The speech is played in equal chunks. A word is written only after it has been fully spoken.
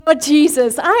But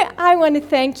Jesus, I want to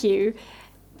thank you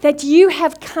that you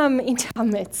have come into our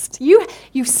midst. You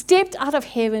stepped out of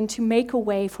heaven to make a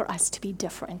way for us to be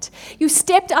different. You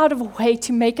stepped out of a way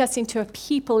to make us into a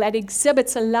people that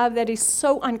exhibits a love that is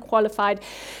so unqualified,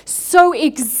 so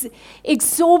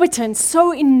exorbitant,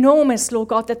 so enormous, Lord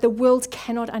God, that the world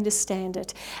cannot understand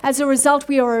it. As a result,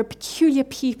 we are a peculiar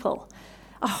people,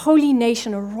 a holy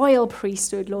nation, a royal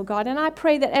priesthood, Lord God. And I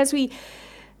pray that as we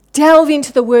delve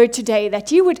into the word today,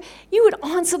 that you would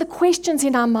answer the questions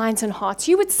in our minds and hearts.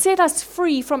 You would set us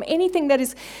free from anything that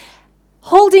is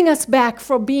holding us back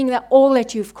from being all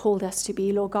that you've called us to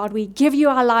be, Lord God. We give you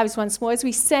our lives once more. As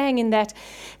we sang in that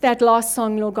last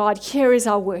song, Lord God, here is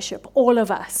our worship, all of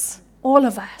us,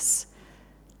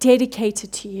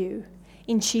 dedicated to you.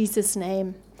 In Jesus'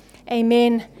 name,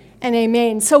 amen and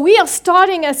amen. So we are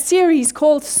starting a series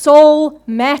called Soul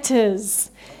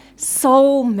Matters.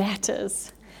 Soul Matters.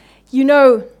 You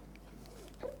know,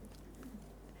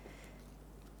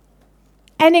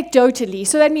 anecdotally,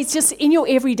 so that means just in your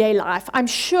everyday life, I'm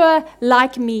sure,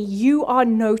 like me, you are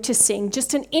noticing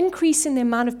just an increase in the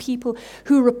amount of people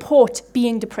who report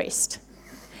being depressed.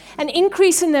 An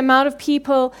increase in the amount of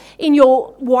people in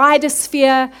your wider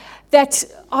sphere that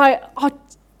are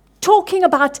talking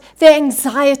about the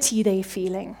anxiety they're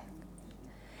feeling.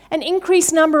 An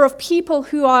increased number of people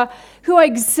who are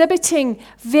exhibiting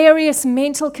various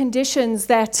mental conditions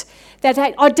that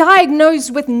are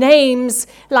diagnosed with names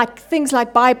like things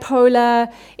like bipolar,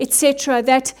 etc.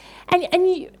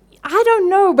 I don't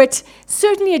know, but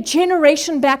certainly a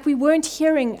generation back, we weren't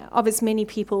hearing of as many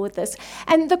people with this.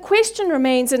 And the question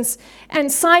remains,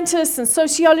 and scientists and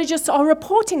sociologists are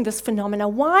reporting this phenomena.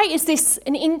 Why is there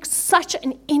such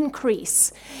an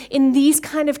increase in these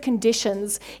kind of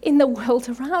conditions in the world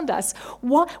around us?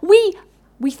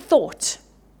 We thought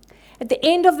at the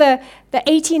end of the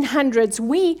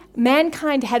 1800s,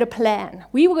 mankind had a plan.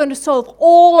 We were going to solve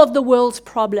all of the world's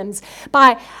problems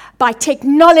by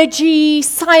technology,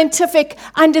 scientific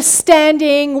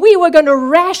understanding. We were going to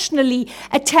rationally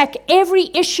attack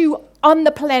every issue on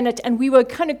the planet, and we were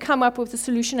going to come up with a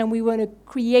solution, and we were going to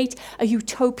create a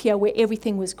utopia where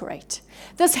everything was great.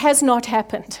 This has not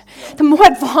happened. The more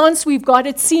advanced we've got,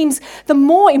 it seems, the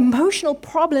more emotional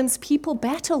problems people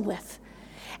battle with.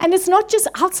 And it's not just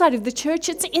outside of the church,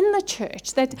 it's in the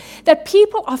church, that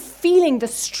people are feeling the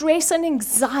stress and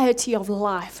anxiety of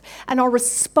life and are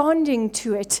responding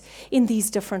to it in these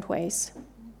different ways.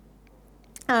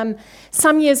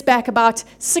 Some years back, about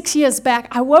 6 years back,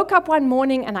 I woke up one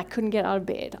morning and I couldn't get out of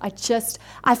bed.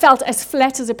 I felt as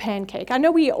flat as a pancake. I know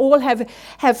we all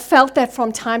have felt that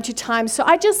from time to time, so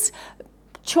I just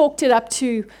chalked it up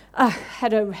to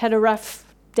had a rough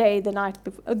day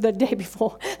the day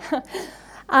before.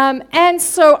 And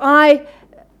so I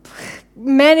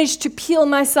managed to peel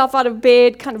myself out of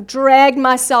bed, kind of dragged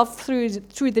myself through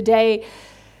the day,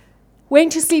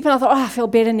 went to sleep, and I thought, I feel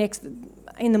better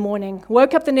in the morning.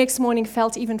 Woke up the next morning,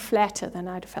 felt even flatter than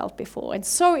I'd felt before. And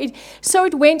so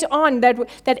it went on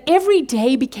that every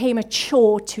day became a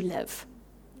chore to live.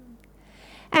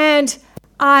 And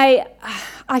I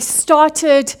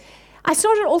started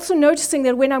also noticing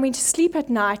that when I went to sleep at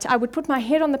night, I would put my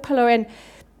head on the pillow, and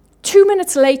 2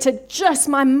 minutes later, just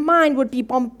my mind would be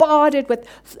bombarded with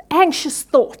anxious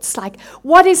thoughts, like,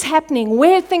 what is happening?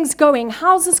 Where are things going?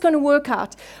 How's this going to work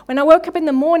out? When I woke up in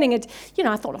the morning, I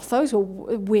thought, those were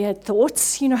weird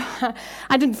thoughts.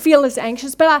 I didn't feel as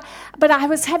anxious, but I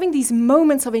was having these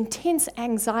moments of intense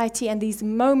anxiety and these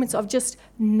moments of just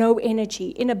no energy,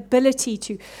 inability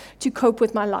to cope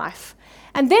with my life.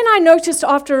 And then I noticed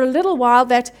after a little while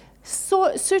that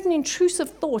certain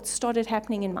intrusive thoughts started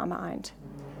happening in my mind.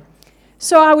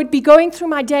 So I would be going through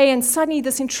my day, and suddenly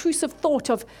this intrusive thought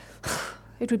of,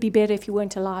 it would be better if you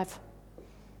weren't alive.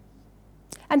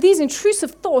 And these intrusive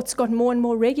thoughts got more and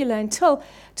more regular until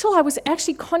I was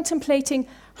actually contemplating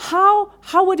how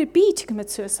would it be to commit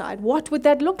suicide? What would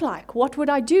that look like? What would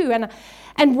I do?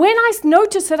 And when I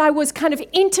noticed that I was kind of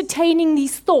entertaining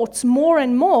these thoughts more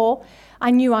and more, I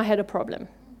knew I had a problem.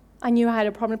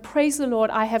 Praise the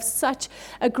Lord, I have such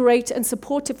a great and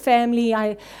supportive family.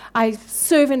 I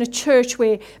serve in a church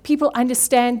where people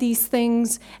understand these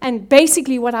things. And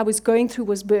basically what I was going through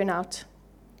was burnout,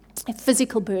 a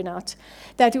physical burnout,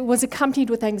 that was accompanied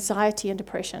with anxiety and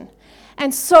depression.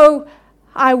 And so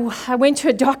I went to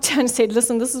a doctor and said,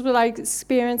 listen, this is what I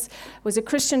experienced. It was a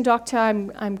Christian doctor.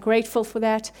 I'm grateful for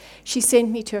that. She sent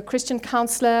me to a Christian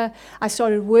counselor. I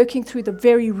started working through the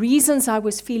very reasons I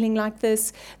was feeling like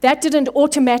this. That didn't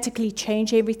automatically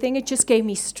change everything. It just gave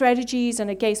me strategies,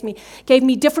 and it gave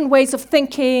me different ways of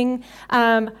thinking.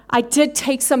 I did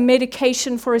take some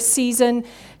medication for a season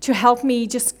to help me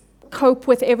just cope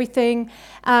with everything.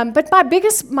 But my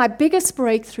biggest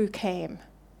breakthrough came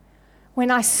when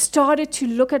I started to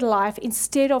look at life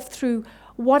instead of through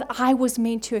what I was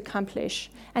meant to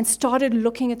accomplish, and started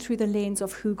looking at through the lens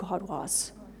of who God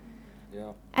was.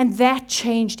 Yeah. And that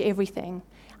changed everything.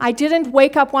 I didn't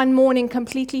wake up one morning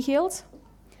completely healed.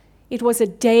 It was a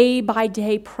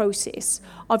day-by-day process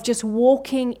of just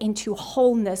walking into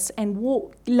wholeness and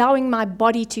allowing my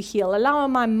body to heal,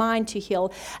 allowing my mind to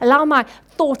heal, allowing my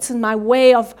thoughts and my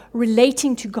way of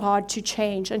relating to God to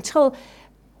change, until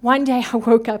one day I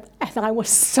woke up and I was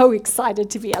so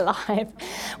excited to be alive.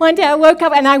 One day I woke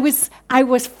up and I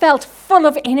was felt full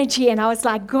of energy, and I was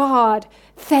like, God,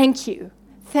 thank you.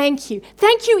 Thank you.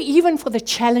 Thank you even for the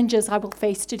challenges I will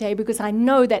face today, because I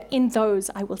know that in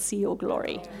those I will see your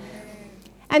glory.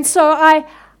 And so I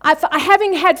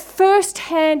having had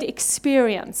first-hand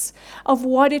experience of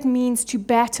what it means to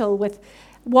battle with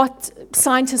what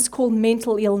scientists call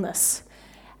mental illness,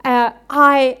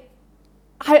 I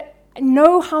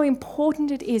know how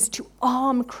important it is to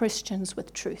arm Christians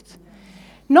with truth.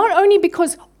 Not only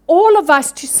because all of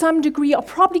us, to some degree, are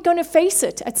probably going to face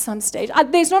it at some stage.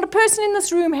 There's not a person in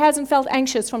this room who hasn't felt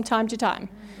anxious from time to time.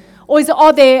 Or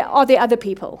are there other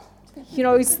people? You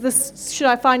know, should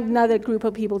I find another group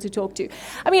of people to talk to?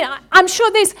 I mean, I'm sure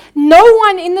there's no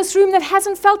one in this room that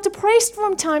hasn't felt depressed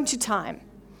from time to time.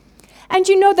 And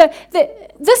you know,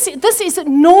 this is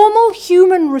normal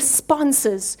human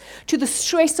responses to the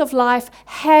stress of life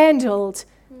handled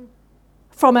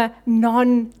from a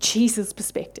non-Jesus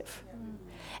perspective.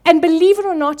 And believe it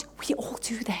or not, we all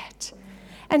do that.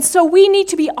 And so we need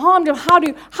to be armed of how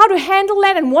to handle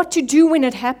that and what to do when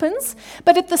it happens.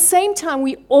 But at the same time,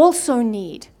 we also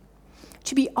need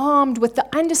to be armed with the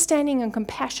understanding and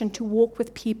compassion to walk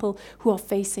with people who are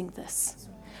facing this.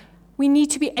 We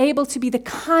need to be able to be the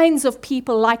kinds of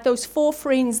people like those 4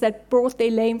 friends that brought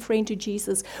their lame friend to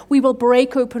Jesus. We will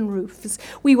break open roofs.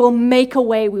 We will make a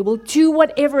way. We will do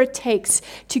whatever it takes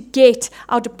to get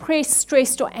our depressed,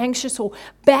 stressed, or anxious or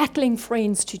battling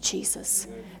friends to Jesus,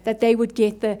 that they would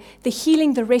get the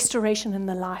healing, the restoration, and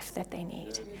the life that they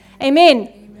need.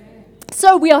 Amen.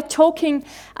 So we are talking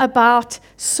about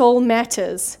soul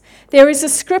matters. There is a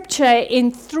scripture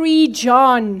in 3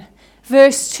 John,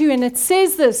 verse 2, and it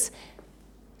says this.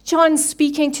 John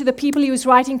speaking to the people he was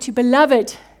writing to,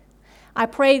 Beloved, I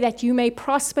pray that you may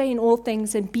prosper in all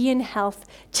things and be in health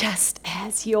just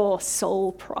as your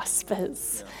soul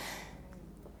prospers. Yeah.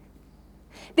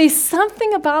 There's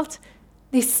something about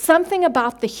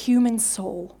the human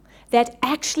soul that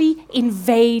actually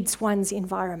invades one's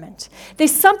environment.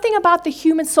 There's something about the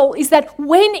human soul is that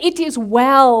when it is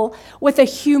well with a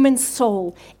human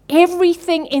soul,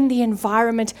 everything in the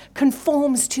environment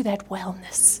conforms to that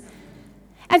wellness.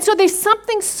 And so there's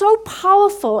something so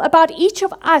powerful about each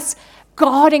of us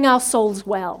guarding our souls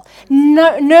well,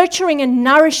 nurturing and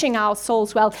nourishing our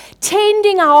souls well,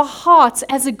 tending our hearts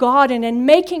as a garden and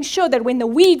making sure that when the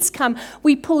weeds come,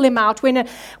 we pull them out.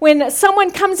 When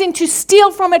someone comes in to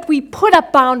steal from it, we put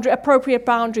up appropriate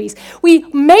boundaries. We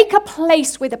make a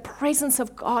place where the presence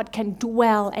of God can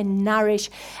dwell and nourish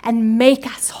and make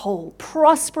us whole,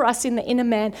 prosper us in the inner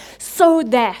man so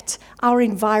that our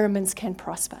environments can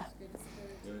prosper.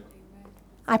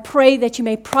 I pray that you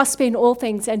may prosper in all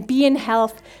things and be in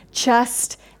health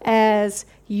just as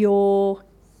your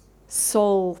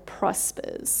soul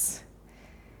prospers.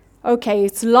 Okay,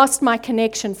 it's lost my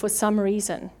connection for some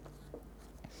reason.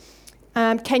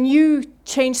 Can you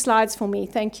change slides for me?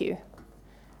 Thank you.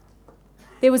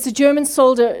 There was a German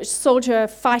soldier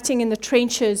fighting in the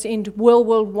trenches in World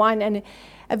War I, and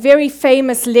a very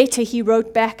famous letter he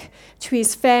wrote back to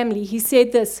his family. He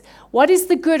said this, "What is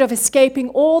the good of escaping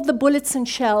all the bullets and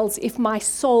shells if my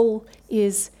soul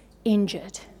is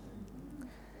injured?"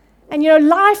 And you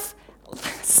know,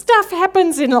 stuff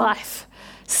happens in life.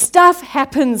 Stuff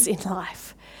happens in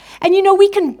life. And you know, we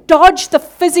can dodge the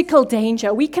physical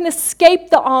danger. We can escape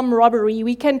the armed robbery.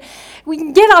 We can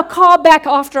get our car back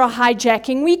after a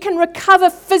hijacking. We can recover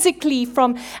physically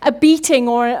from a beating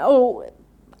or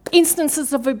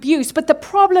instances of abuse. But the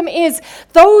problem is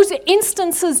those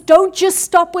instances don't just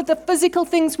stop with the physical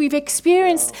things we've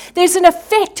experienced. There's an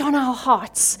effect on our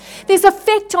hearts. There's an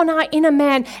effect on our inner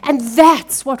man. And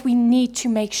that's what we need to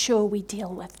make sure we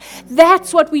deal with.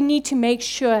 That's what we need to make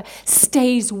sure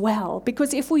stays well.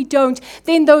 Because if we don't,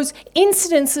 then those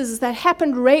incidences that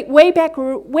happened way back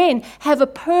when have a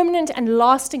permanent and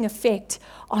lasting effect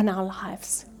on our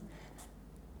lives.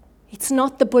 It's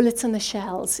not the bullets and the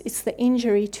shells. It's the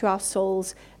injury to our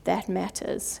souls that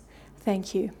matters.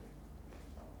 Thank you.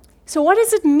 So what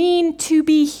does it mean to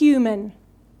be human?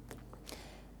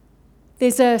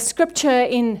 There's a scripture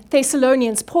in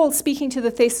Thessalonians, Paul speaking to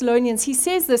the Thessalonians, he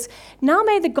says this, "Now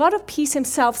may the God of peace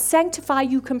himself sanctify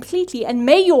you completely, and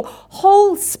may your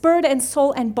whole spirit and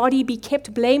soul and body be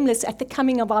kept blameless at the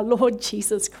coming of our Lord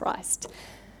Jesus Christ."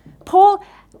 Paul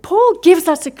gives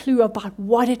us a clue about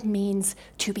what it means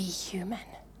to be human.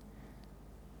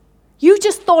 You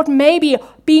just thought maybe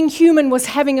being human was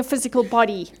having a physical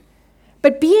body,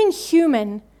 but being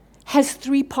human has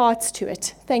 3 parts to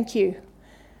it. Thank you.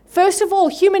 First of all,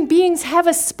 human beings have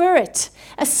a spirit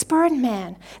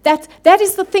man. That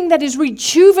is the thing that is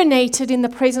rejuvenated in the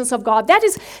presence of God. That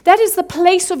is the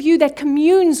place of you that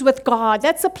communes with God.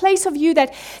 That's the place of you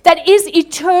that is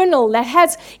eternal, that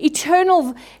has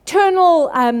eternal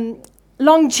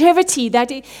longevity,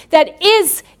 that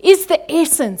is the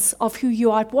essence of who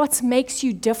you are, what makes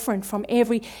you different from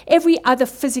every other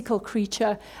physical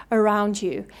creature around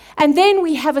you. And then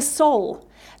we have a soul.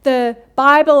 The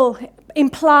Bible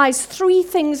implies 3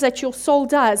 things that your soul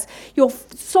does. Your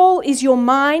soul is your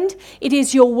mind, it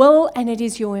is your will, and it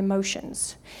is your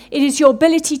emotions. It is your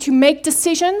ability to make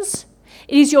decisions,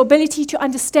 it is your ability to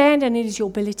understand, and it is your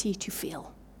ability to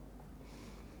feel.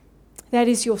 That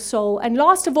is your soul. And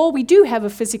last of all, we do have a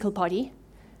physical body.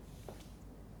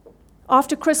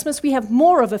 After Christmas, we have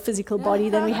more of a physical body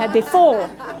than we had before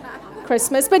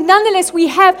Christmas. But nonetheless, we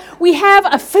have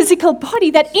a physical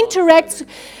body that interacts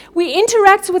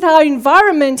with our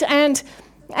environment and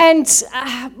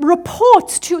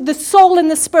reports to the soul and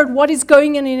the spirit what is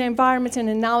going on in the environment, and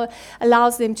it now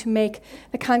allows them to make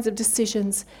the kinds of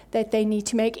decisions that they need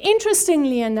to make.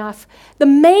 Interestingly enough, the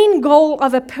main goal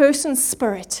of a person's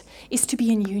spirit is to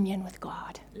be in union with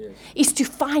God. Yes. Is to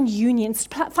find union,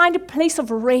 find a place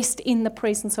of rest in the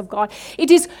presence of God.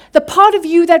 It is the part of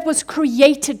you that was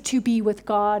created to be with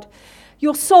God.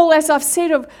 Your soul, as I've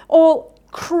said,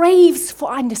 craves for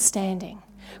understanding.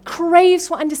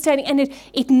 And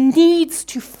it needs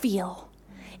to feel.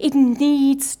 It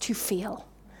needs to feel.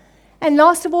 And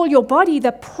last of all, your body,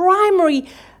 the primary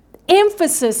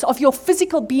emphasis of your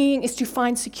physical being is to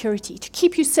find security, to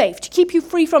keep you safe, to keep you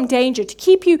free from danger, to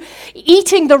keep you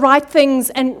eating the right things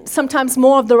and sometimes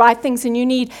more of the right things than you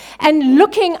need, and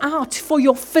looking out for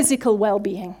your physical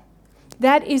well-being.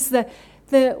 That is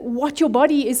what your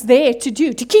body is there to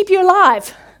do, to keep you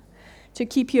alive. To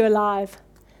keep you alive.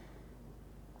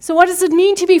 So what does it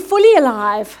mean to be fully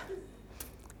alive?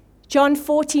 John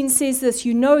 14 says this,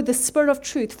 "You know the Spirit of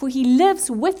truth, for he lives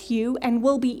with you and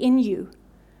will be in you."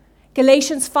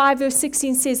 Galatians 5 verse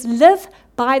 16 says, "Live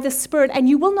by the Spirit, and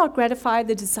you will not gratify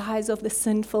the desires of the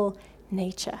sinful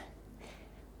nature."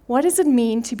 What does it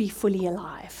mean to be fully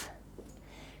alive?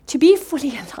 To be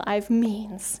fully alive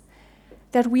means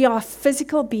that we are a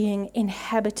physical being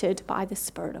inhabited by the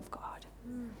Spirit of God.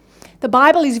 The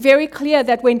Bible is very clear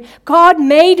that when God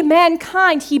made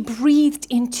mankind, he breathed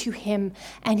into him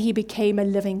and he became a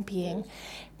living being.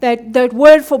 That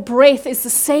word for breath is the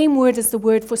same word as the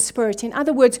word for spirit. In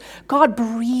other words, God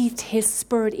breathed his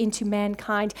spirit into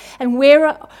mankind. And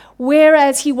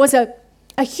whereas he was a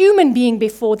human being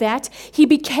before that, he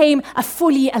became a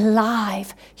fully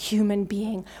alive human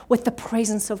being with the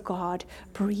presence of God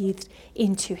breathed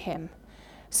into him.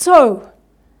 So,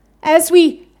 as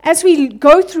we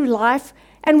go through life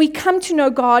and we come to know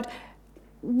God,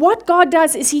 what God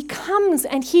does is he comes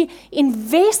and he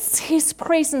invests his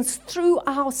presence through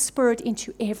our spirit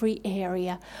into every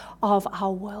area of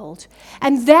our world.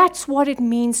 And that's what it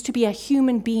means to be a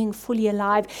human being fully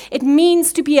alive. It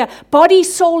means to be a body,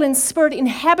 soul, and spirit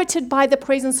inhabited by the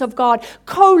presence of God,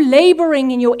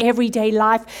 co-laboring in your everyday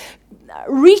life,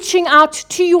 reaching out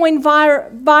to your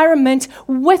environment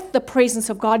with the presence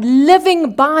of God,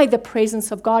 living by the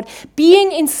presence of God,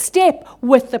 being in step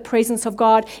with the presence of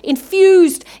God,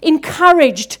 infused,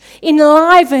 encouraged,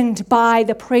 enlivened by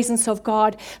the presence of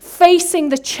God, facing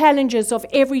the challenges of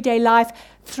everyday life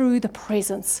through the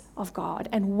presence of God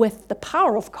and with the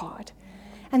power of God.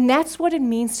 And that's what it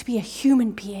means to be a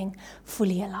human being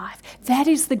fully alive. That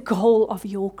is the goal of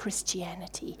your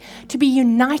Christianity, to be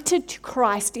united to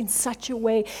Christ in such a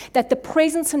way that the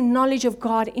presence and knowledge of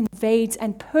God invades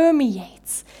and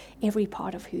permeates every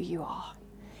part of who you are.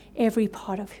 Every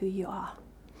part of who you are.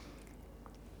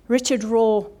 Richard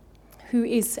Rohr, who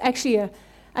is actually a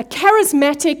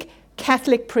charismatic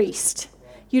Catholic priest.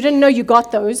 You didn't know you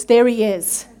got those. There he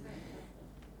is.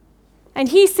 And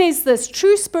he says this,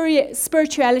 true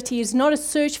spirituality is not a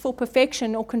search for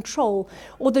perfection or control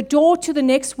or the door to the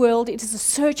next world. It is a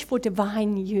search for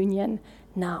divine union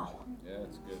now. Yeah,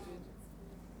 that's good.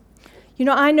 You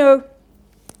know, I know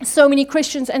so many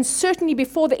Christians, and certainly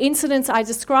before the incidents I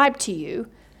described to you,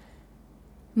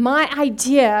 my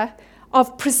idea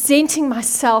of presenting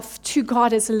myself to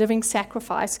God as a living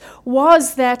sacrifice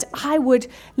was that I would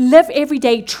live every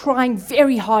day trying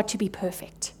very hard to be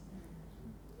perfect.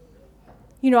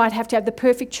 I'd have to have the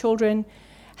perfect children,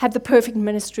 have the perfect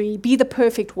ministry, be the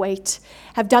perfect weight,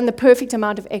 have done the perfect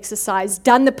amount of exercise,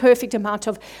 done the perfect amount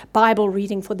of Bible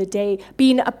reading for the day,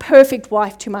 been a perfect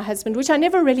wife to my husband, which I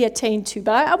never really attained to,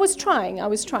 but I was trying. I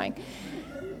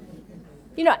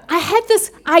had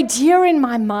this idea in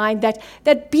my mind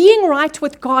that being right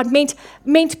with God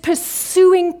meant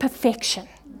pursuing perfection.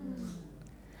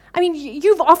 I mean,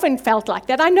 you've often felt like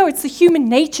that. I know it's the human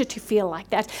nature to feel like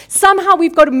that. Somehow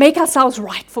we've got to make ourselves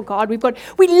right for God. We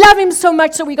love Him so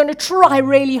much, so we're going to try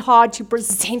really hard to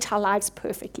present our lives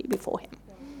perfectly before Him.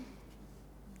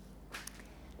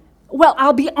 Well,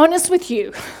 I'll be honest with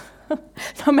you.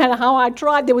 No matter how I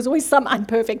tried, there was always some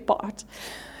imperfect part.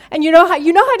 And you know how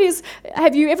it is.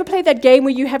 Have you ever played that game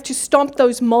where you have to stomp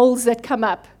those moles that come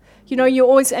up? You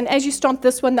always, and as you stomp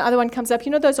this one, the other one comes up.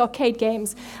 Those arcade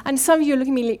games. And some of you are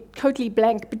looking at me totally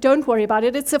blank, but don't worry about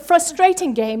it. It's a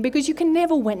frustrating game because you can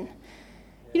never win.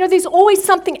 There's always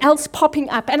something else popping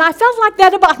up. And I felt like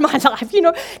that about my life.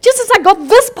 Just as I got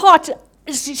this part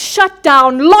shut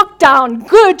down, locked down,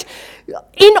 good,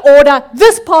 in order,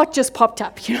 this part just popped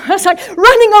up. It's like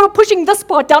running over, pushing this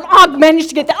part down. I managed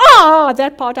to get that.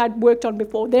 That part I'd worked on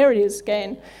before. There it is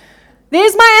again.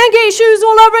 There's my anger issues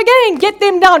all over again. Get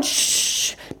them down.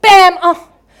 Shh. Bam. Oh,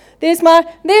 there's my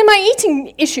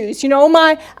eating issues.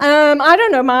 My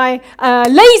my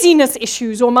laziness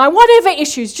issues or my whatever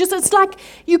issues. It's like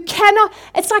you cannot.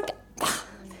 It's like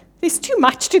there's too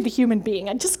much to the human being.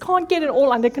 I just can't get it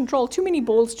all under control. Too many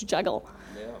balls to juggle.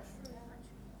 Yeah.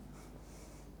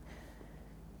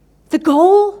 The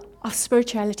goal of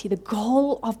spirituality, the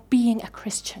goal of being a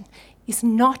Christian, is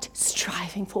not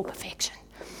striving for perfection.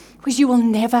 Because you will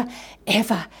never,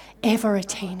 ever, ever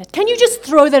attain it. Can you just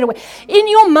throw that away? In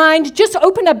your mind, just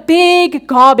open a big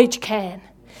garbage can.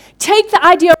 Take the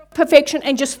idea of perfection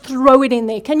and just throw it in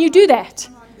there. Can you do that?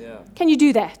 Yeah. Can you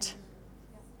do that?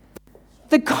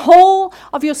 The goal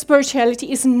of your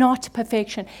spirituality is not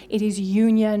perfection. It is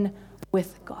union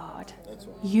with God. That's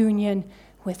right. Union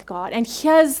with God. And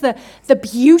here's the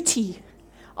beauty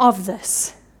of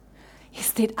this.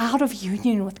 Is that out of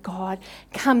union with God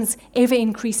comes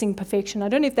ever-increasing perfection. I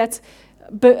don't know if that's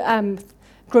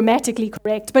grammatically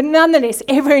correct, but nonetheless,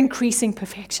 ever-increasing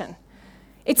perfection.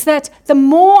 It's that the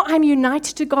more I'm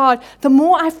united to God, the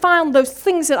more I found those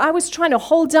things that I was trying to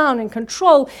hold down and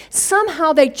control,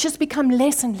 somehow they just become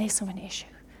less and less of an issue.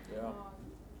 Yeah.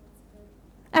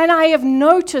 And I have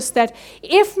noticed that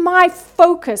if my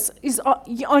focus is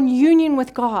on union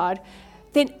with God,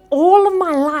 then all of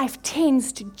my life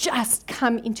tends to just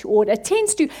come into order. It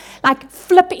tends to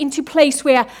flip into place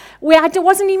where I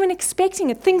wasn't even expecting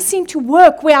it. Things seem to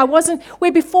work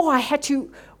where before I had to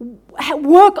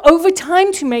work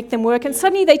overtime to make them work, and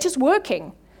suddenly they're just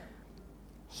working.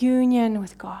 Union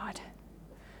with God.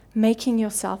 Making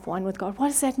yourself one with God. What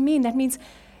does that mean? That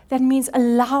means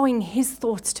allowing His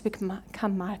thoughts to become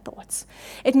my thoughts.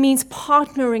 It means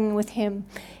partnering with Him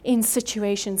in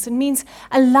situations. It means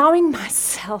allowing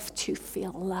myself to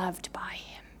feel loved by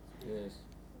Him. Yes.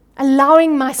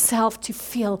 Allowing myself to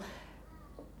feel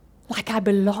like I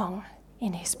belong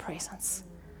in His presence.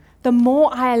 The more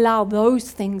I allow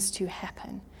those things to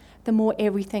happen, the more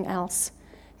everything else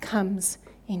comes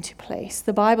into place.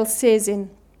 The Bible says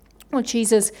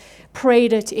Jesus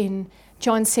prayed it in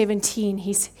John 17,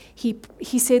 he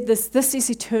said this is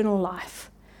eternal life,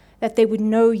 that they would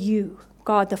know you,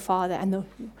 God the Father, and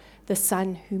the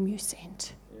Son whom you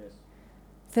sent. Yes.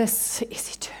 This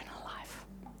is eternal life.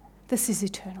 This is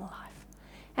eternal life.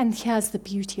 And here's the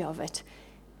beauty of it.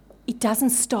 It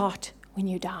doesn't start when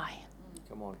you die.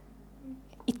 Come on.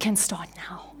 It can start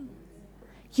now.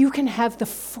 You can have the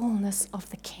fullness of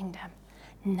the kingdom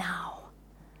now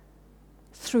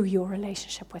through your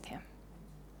relationship with Him.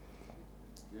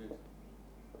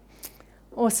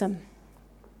 Awesome.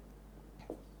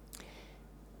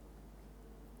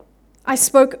 I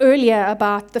spoke earlier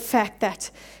about the fact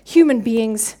that human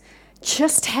beings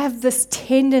just have this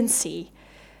tendency.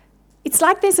 It's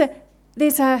like there's a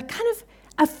kind of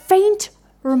a faint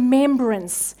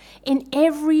remembrance in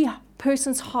every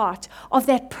person's heart of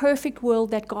that perfect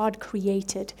world that God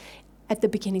created at the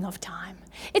beginning of time.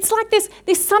 It's like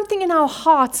there's something in our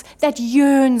hearts that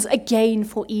yearns again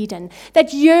for Eden,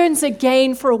 that yearns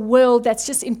again for a world that's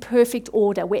just in perfect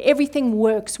order, where everything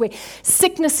works, where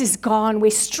sickness is gone, where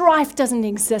strife doesn't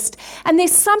exist. And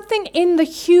there's something in the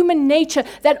human nature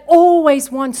that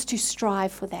always wants to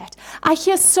strive for that. I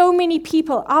hear so many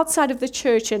people outside of the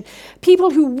church and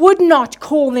people who would not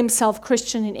call themselves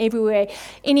Christian in every way,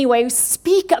 anyway,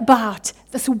 speak about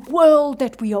this world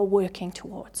that we are working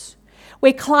towards,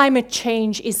 where climate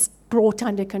change is brought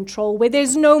under control, where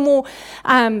there's no more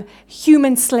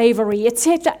human slavery,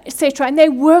 etc., etc. And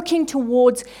they're working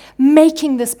towards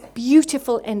making this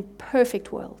beautiful and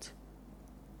perfect world.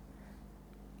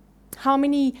 How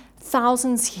many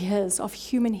thousands years of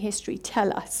human history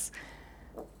tell us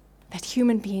that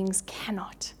human beings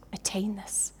cannot attain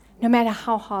this, no matter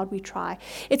how hard we try?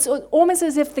 It's almost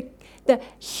as if the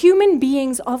human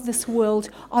beings of this world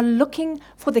are looking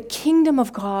for the kingdom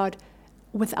of God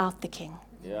without the king.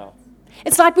 Yeah.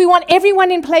 It's like we want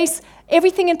everyone in place,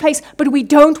 everything in place, but we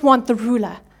don't want the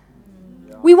ruler.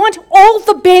 Yeah. We want all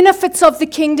the benefits of the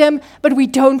kingdom, but we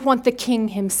don't want the king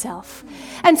himself.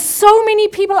 And so many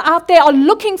people out there are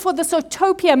looking for this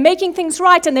utopia, making things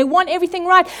right, and they want everything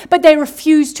right, but they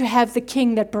refuse to have the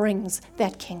king that brings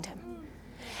that kingdom.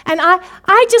 And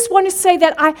I just want to say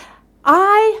that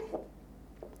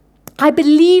I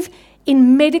believe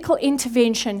in medical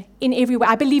intervention in every way.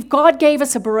 I believe God gave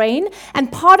us a brain,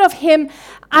 and part of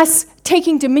us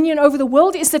taking dominion over the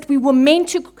world is that we were meant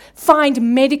to find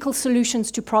medical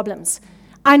solutions to problems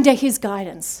under his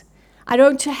guidance. I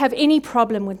don't have any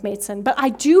problem with medicine, but I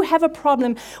do have a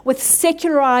problem with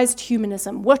secularized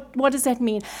humanism. What does that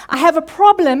mean? I have a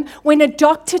problem when a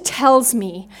doctor tells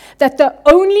me that the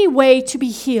only way to be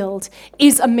healed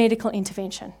is a medical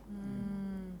intervention.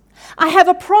 I have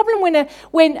a problem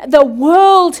when the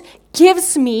world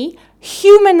gives me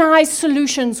humanized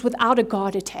solutions without a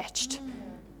God attached.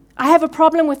 I have a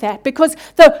problem with that, because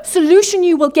the solution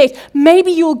you will get,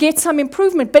 maybe you'll get some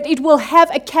improvement, but it will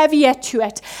have a caveat to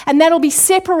it, and that'll be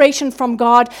separation from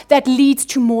God that leads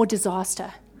to more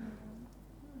disaster.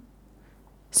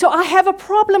 So I have a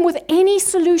problem with any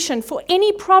solution for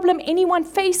any problem anyone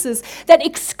faces that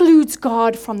excludes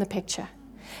God from the picture.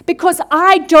 Because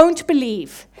I don't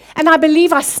believe, and I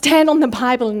believe I stand on the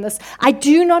Bible in this, I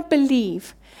do not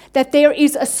believe that there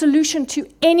is a solution to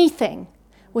anything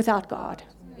without God.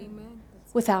 Amen.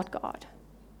 Without God.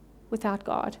 Without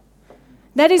God.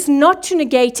 That is not to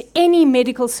negate any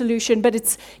medical solution, but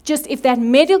it's just if that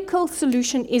medical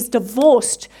solution is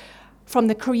divorced from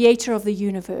the creator of the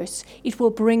universe, it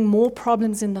will bring more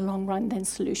problems in the long run than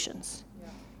solutions. Yeah.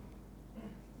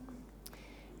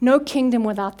 No kingdom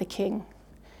without the king.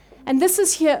 And this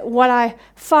is here what I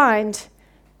find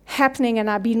happening, and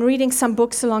I've been reading some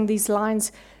books along these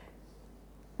lines.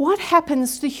 What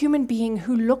happens to the human being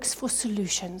who looks for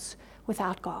solutions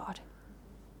without God?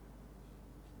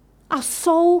 Our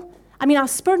soul, our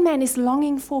spirit man is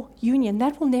longing for union.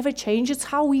 That will never change. It's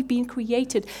how we've been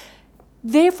created.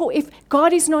 Therefore, if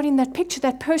God is not in that picture,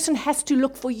 that person has to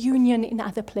look for union in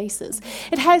other places.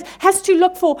 It has to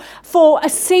look for a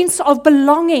sense of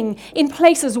belonging in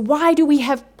places. Why do we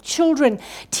have children,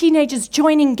 teenagers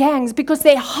joining gangs? Because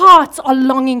their hearts are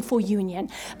longing for union,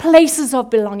 places of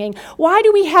belonging. Why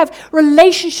do we have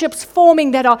relationships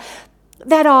forming that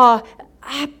are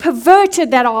perverted,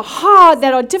 that are hard,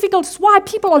 that are difficult? It's why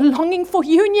people are longing for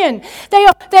union. They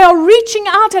are reaching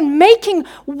out and making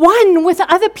one with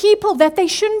other people, that they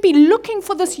shouldn't be looking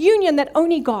for this union that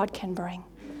only God can bring.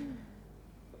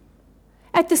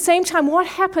 At the same time, what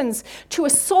happens to a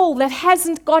soul that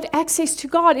hasn't got access to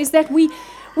God is that we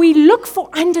look for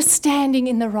understanding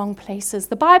in the wrong places.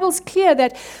 The Bible's clear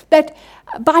that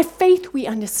by faith we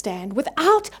understand.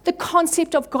 Without the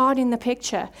concept of God in the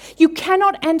picture, you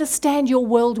cannot understand your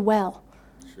world well.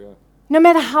 Sure. No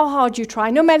matter how hard you try,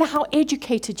 no matter how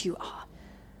educated you are.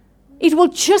 It will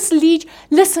just lead.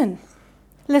 Listen.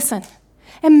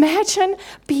 Imagine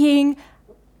being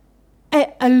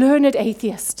a learned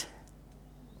atheist.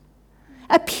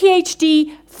 A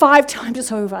PhD 5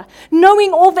 times over,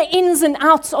 knowing all the ins and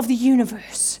outs of the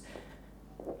universe,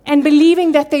 and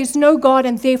believing that there's no God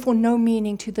and therefore no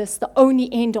meaning to this. The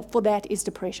only end for that is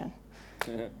depression.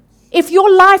 If your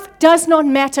life does not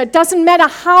matter, it doesn't matter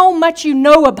how much you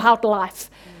know about life,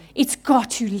 it's got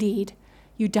to lead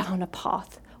you down a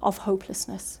path of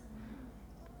hopelessness.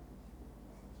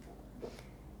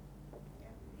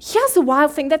 Here's the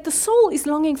wild thing, that the soul is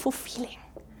longing for feeling.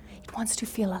 It wants to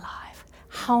feel alive.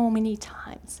 How many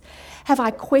times have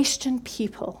I questioned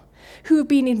people who have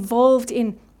been involved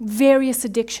in various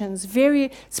addictions,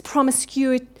 various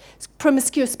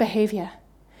promiscuous behavior?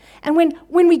 And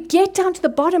when we get down to the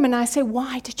bottom and I say,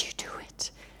 why did you do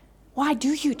it? Why do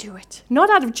you do it? Not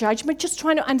out of judgment, just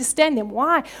trying to understand them.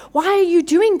 Why? Why are you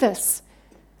doing this?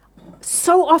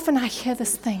 So often I hear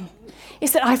this thing,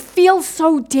 is that I feel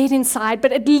so dead inside,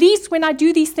 but at least when I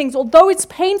do these things, although it's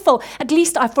painful, at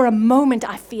least for a moment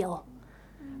I feel.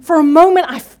 For a moment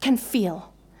I can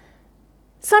feel.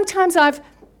 Sometimes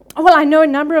I know a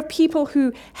number of people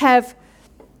who have,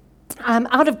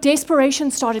 out of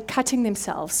desperation, started cutting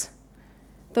themselves.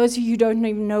 Those of you who don't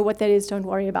even know what that is, don't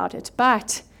worry about it.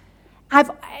 But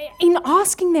in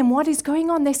asking them what is going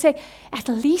on, they say, at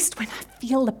least when I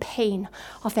feel the pain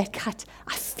of that cut,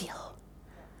 I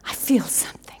feel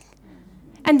something.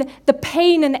 And the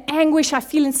pain and anguish I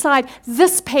feel inside,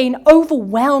 this pain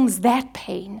overwhelms that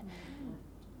pain.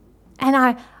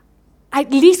 And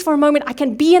at least for a moment, I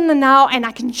can be in the now and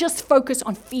I can just focus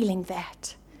on feeling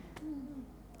that.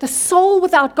 The soul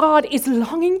without God is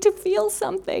longing to feel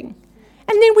something.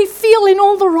 And then we feel in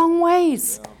all the wrong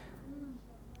ways.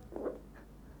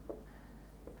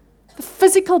 The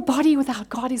physical body without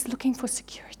God is looking for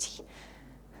security.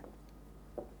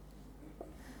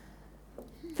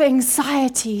 The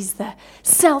anxieties, the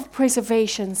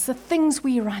self-preservations, the things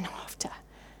we run after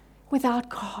without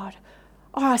God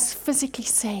are us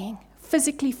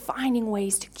physically finding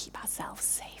ways to keep ourselves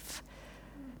safe.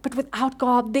 But without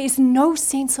God, there is no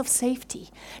sense of safety.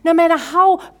 No matter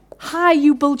how high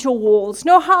you build your walls,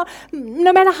 no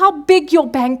matter how big your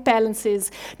bank balance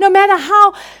is, no matter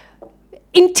how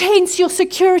intense your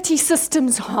security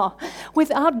systems are,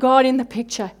 without God in the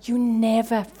picture, you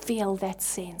never feel that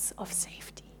sense of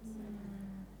safety.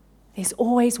 There's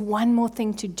always one more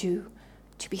thing to do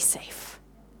to be safe.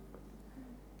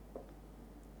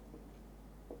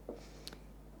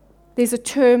 There's a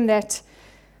term that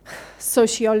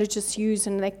sociologists use,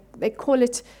 and they call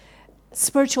it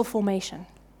spiritual formation.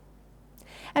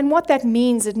 And what that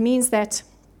means, it means that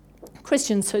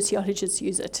Christian sociologists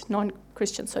use it.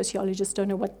 Non-Christian sociologists don't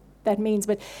know what that means,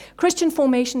 but Christian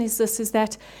formation is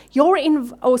that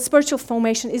spiritual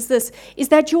formation is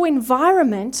that your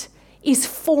environment is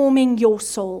forming your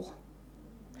soul.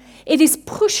 It is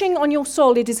pushing on your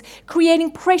soul. It is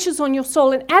creating pressures on your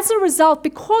soul. And as a result,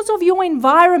 because of your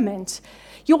environment,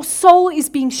 your soul is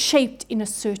being shaped in a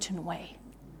certain way.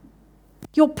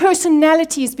 Your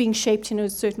personality is being shaped in a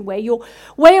certain way. Your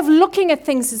way of looking at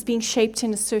things is being shaped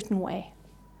in a certain way.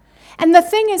 And the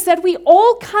thing is that we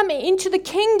all come into the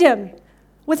kingdom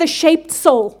with a shaped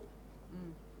soul.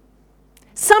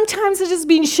 Sometimes it has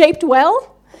been shaped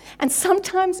well, and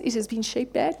sometimes it has been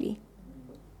shaped badly.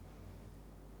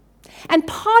 And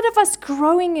part of us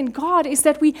growing in God is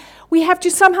that we have to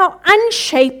somehow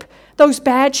unshape those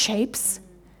bad shapes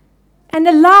and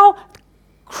allow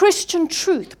Christian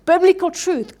truth, biblical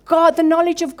truth, God, the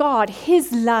knowledge of God,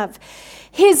 His love,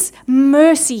 His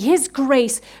mercy, His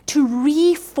grace to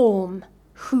reform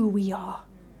who we are.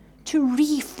 To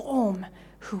reform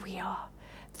who we are.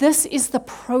 This is the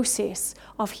process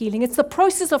of healing. It's the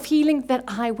process of healing that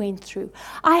I went through.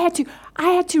 I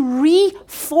had to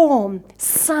reform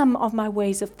some of my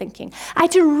ways of thinking. I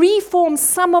had to reform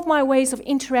some of my ways of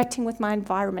interacting with my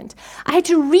environment. I had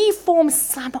to reform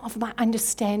some of my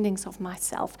understandings of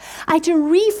myself. I had to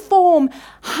reform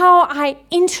how I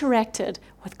interacted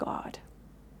with God.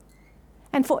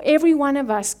 And for every one of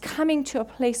us, coming to a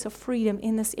place of freedom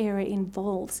in this area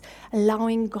involves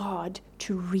allowing God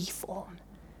to reform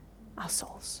our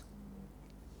souls.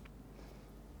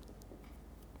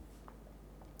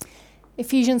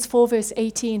 Ephesians 4 verse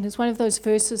 18 is one of those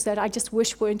verses that I just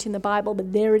wish weren't in the Bible,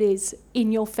 but there it is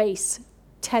in your face,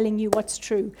 telling you what's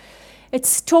true.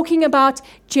 It's talking about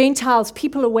Gentiles,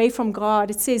 people away from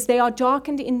God. It says they are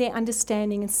darkened in their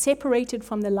understanding and separated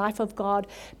from the life of God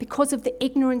because of the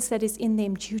ignorance that is in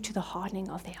them due to the hardening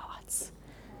of their hearts.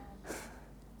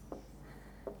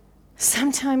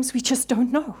 Sometimes we just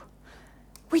don't know.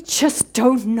 We just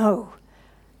don't know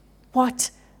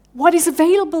what is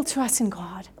available to us in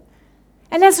God.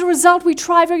 And as a result, we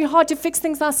try very hard to fix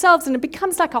things ourselves, and it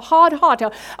becomes like a hard heart,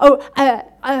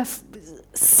 a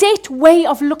set way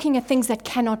of looking at things that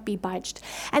cannot be budged.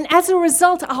 And as a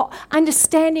result, our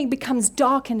understanding becomes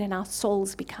darkened and our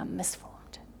souls become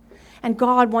misformed. And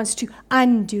God wants to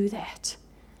undo that.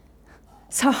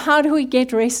 So how do we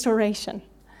get restoration?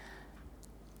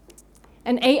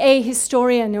 An AA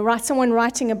historian, someone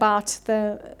writing about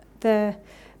the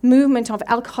movement of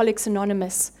Alcoholics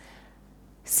Anonymous,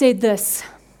 said this: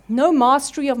 no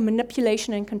mastery of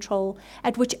manipulation and control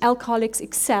at which alcoholics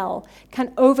excel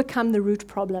can overcome the root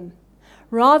problem.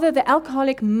 Rather, the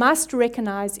alcoholic must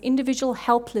recognize individual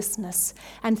helplessness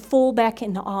and fall back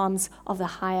in the arms of the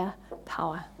higher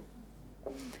power.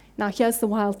 Now, here's the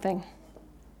wild thing.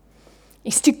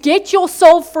 Is to get your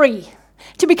soul free,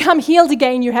 to become healed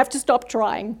again, you have to stop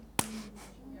trying.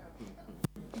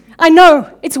 I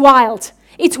know, it's wild.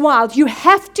 It's wild. You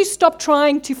have to stop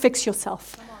trying to fix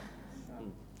yourself.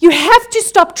 You have to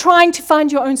stop trying to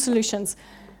find your own solutions.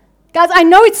 Guys, I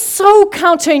know it's so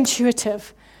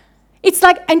counterintuitive. It's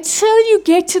like until you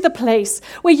get to the place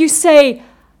where you say,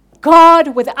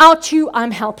 God, without you, I'm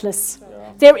helpless.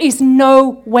 Yeah. There is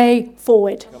no way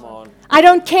forward. Come on. I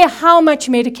don't care how much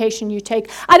medication you take.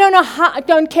 I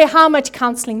don't care how much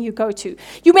counseling you go to.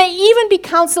 You may even be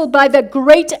counseled by the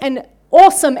great and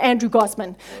awesome Andrew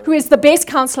Gossman, who is the best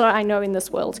counselor I know in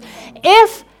this world.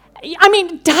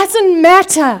 It doesn't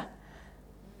matter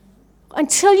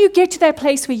until you get to that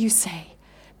place where you say,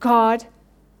 God,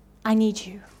 I need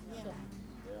you.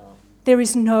 There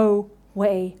is no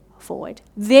way forward.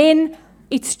 Then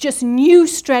it's just new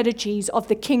strategies of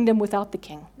the kingdom without the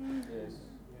king. Yes.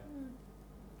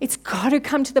 It's got to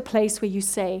come to the place where you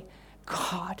say,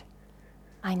 God,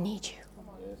 I need you.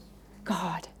 Yes.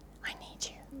 God, I need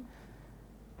you.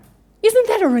 Isn't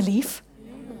that a relief?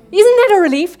 Isn't that a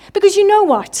relief? Because you know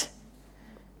what?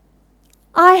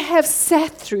 I have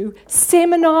sat through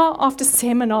seminar after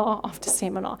seminar after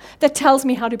seminar that tells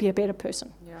me how to be a better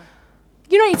person. Yeah.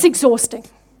 You know, it's exhausting.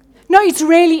 No, it's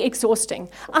really exhausting.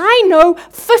 I know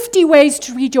 50 ways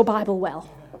to read your Bible well.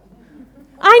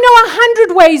 I know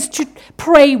 100 ways to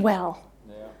pray well.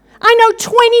 Yeah. I know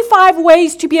 25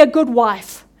 ways to be a good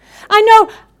wife. I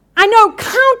know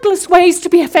countless ways to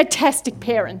be a fantastic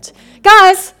parent.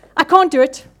 Guys, I can't do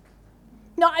it.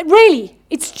 No, really,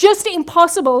 it's just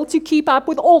impossible to keep up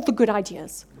with all the good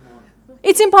ideas.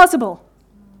 It's impossible.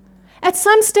 At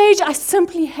some stage, I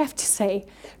simply have to say,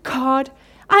 God,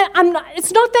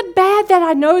 it's not that bad that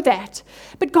I know that.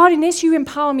 But God, unless you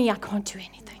empower me, I can't do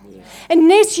anything. Yeah.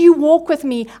 Unless you walk with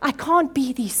me, I can't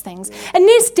be these things. Yeah.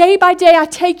 Unless day by day I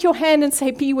take your hand and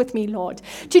say, be with me, Lord.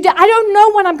 Today, I don't know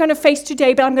what I'm going to face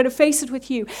today, but I'm going to face it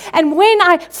with you. And when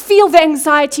I feel the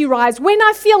anxiety rise, when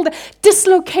I feel the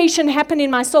dislocation happen in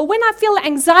my soul, when I feel the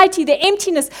anxiety, the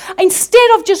emptiness,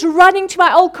 instead of just running to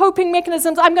my old coping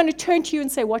mechanisms, I'm going to turn to you and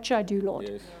say, what should I do, Lord?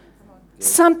 Yes.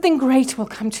 Something great will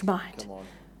come to mind.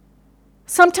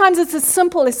 Sometimes it's as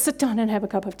simple as sit down and have a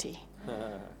cup of tea.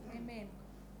 Amen.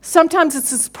 Sometimes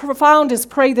it's as profound as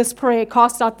pray this prayer,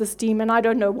 cast out this demon, I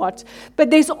don't know what. But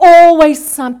there's always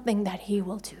something that he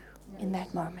will do in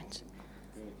that moment.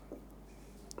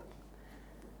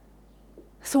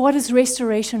 So what does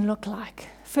restoration look like?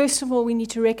 First of all, we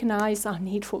need to recognize our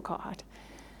need for God,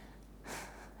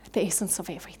 the essence of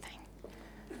everything.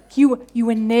 You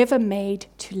were never made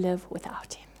to live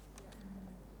without him.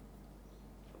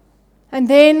 And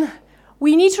then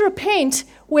we need to repent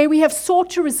where we have sought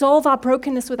to resolve our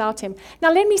brokenness without him.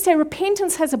 Now, let me say,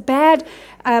 repentance has a bad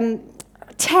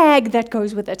tag that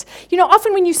goes with it. You know,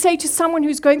 often when you say to someone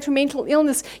who's going through mental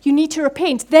illness, you need to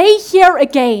repent, they hear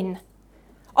again,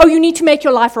 oh, you need to make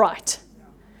your life right.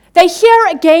 They hear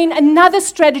again another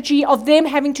strategy of them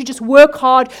having to just work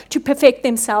hard to perfect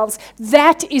themselves.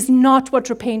 That is not what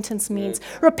repentance means.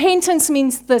 Repentance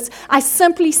means this. I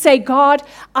simply say, God,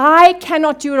 I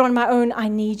cannot do it on my own. I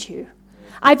need you.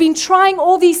 I've been trying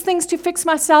all these things to fix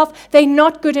myself. They're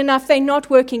not good enough. They're not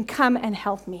working. Come and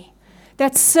help me.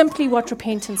 That's simply what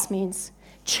repentance means.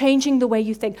 Changing the way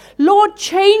you think. Lord,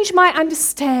 change my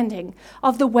understanding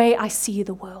of the way I see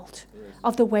the world,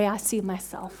 of the way I see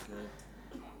myself.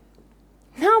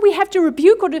 Now we have to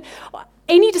rebuke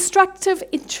any destructive,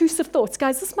 intrusive thoughts.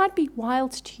 Guys, this might be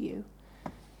wild to you,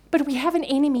 but we have an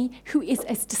enemy who is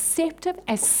as deceptive,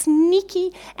 as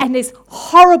sneaky, and as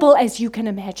horrible as you can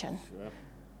imagine. Sure.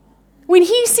 When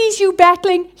he sees you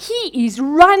battling, he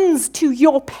runs to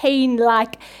your pain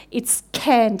like it's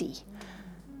candy.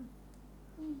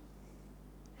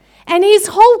 And his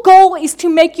whole goal is to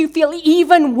make you feel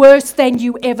even worse than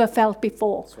you ever felt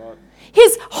before. That's right.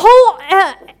 His whole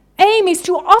aim is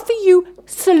to offer you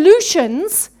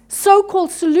solutions,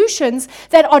 so-called solutions,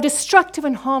 that are destructive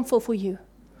and harmful for you.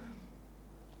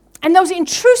 And those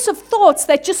intrusive thoughts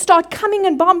that just start coming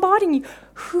and bombarding you,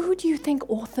 who do you think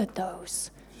authored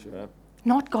those? Sure.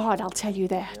 Not God, I'll tell you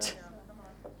that.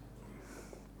 Yeah.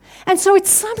 And so at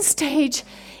some stage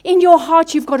in your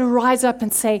heart, you've got to rise up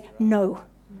and say, no.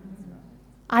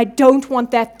 I don't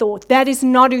want that thought. That is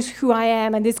not who I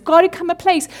am. And there's got to come a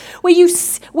place where you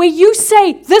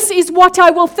say, this is what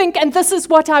I will think and this is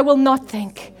what I will not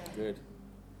think. Good.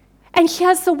 And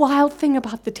here's the wild thing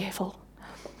about the devil,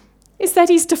 is that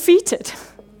he's defeated.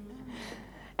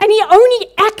 And he only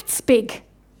acts big.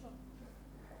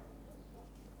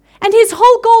 And his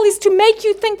whole goal is to make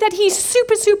you think that he's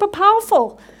super, super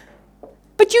powerful.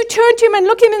 But you turn to him and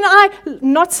look him in the eye,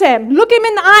 not Sam, look him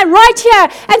in the eye right here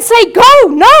and say, go,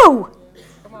 no.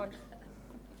 Come on.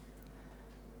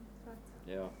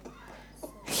 Yeah.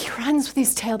 He runs with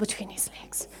his tail between his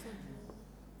legs.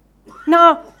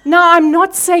 Now, I'm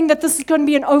not saying that this is going to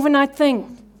be an overnight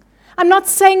thing. I'm not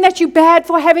saying that you're bad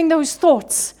for having those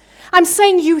thoughts. I'm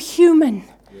saying you're human.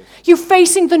 Yes. You're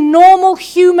facing the normal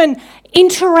human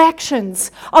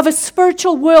interactions of a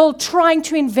spiritual world trying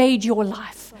to invade your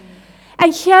life.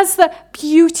 And here's the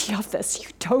beauty of this. You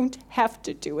don't have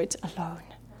to do it alone.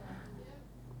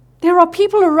 There are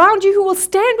people around you who will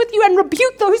stand with you and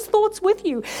rebuke those thoughts with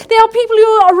you. There are people who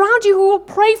are around you who will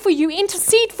pray for you,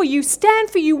 intercede for you,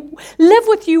 stand for you, live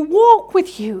with you, walk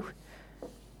with you.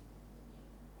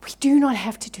 We do not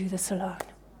have to do this alone.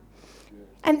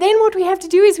 And then what we have to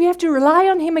do is we have to rely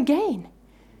on him again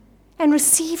and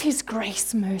receive his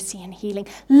grace, mercy, and healing.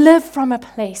 Live from a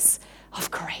place of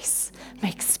grace.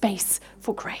 Make space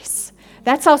for grace.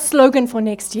 That's our slogan for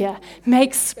next year.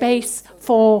 Make space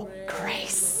for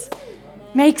grace.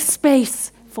 Make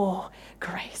space for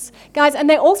grace. Guys, and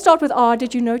they all start with R,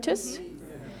 did you notice?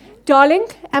 Darling,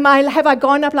 have I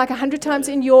gone up like 100 times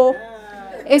in your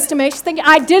estimation? Thinking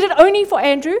I did it only for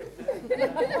Andrew.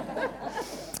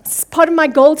 It's part of my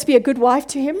goal to be a good wife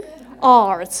to him.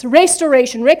 R, it's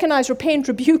restoration, recognize, repent,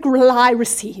 rebuke, rely,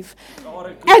 receive.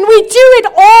 And we do it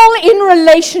all in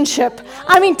relationship.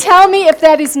 I mean, tell me if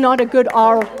that is not a good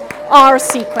R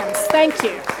sequence. Thank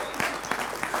you.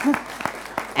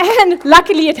 And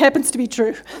luckily it happens to be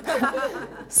true.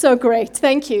 So great.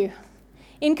 Thank you.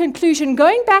 In conclusion,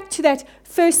 going back to that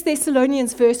 1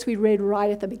 Thessalonians verse we read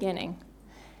right at the beginning.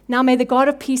 Now may the God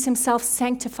of peace himself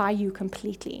sanctify you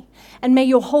completely, and may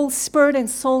your whole spirit and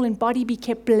soul and body be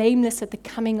kept blameless at the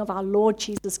coming of our Lord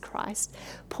Jesus Christ.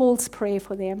 Paul's prayer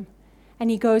for them. And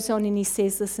he goes on and he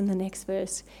says this in the next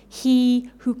verse.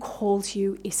 He who calls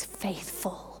you is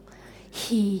faithful.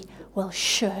 He will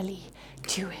surely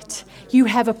do it. You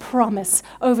have a promise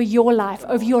over your life,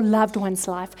 over your loved one's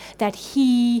life, that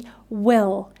he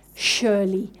will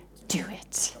surely do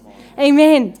it.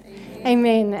 Amen.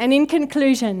 Amen. And in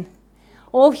conclusion,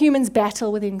 all humans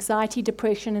battle with anxiety,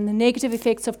 depression, and the negative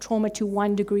effects of trauma to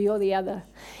one degree or the other.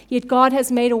 Yet God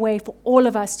has made a way for all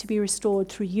of us to be restored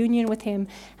through union with him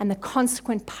and the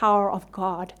consequent power of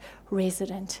God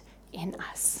resident in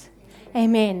us.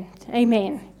 Amen.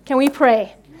 Amen. Can we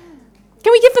pray?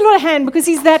 Can we give the Lord a hand because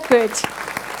he's that good?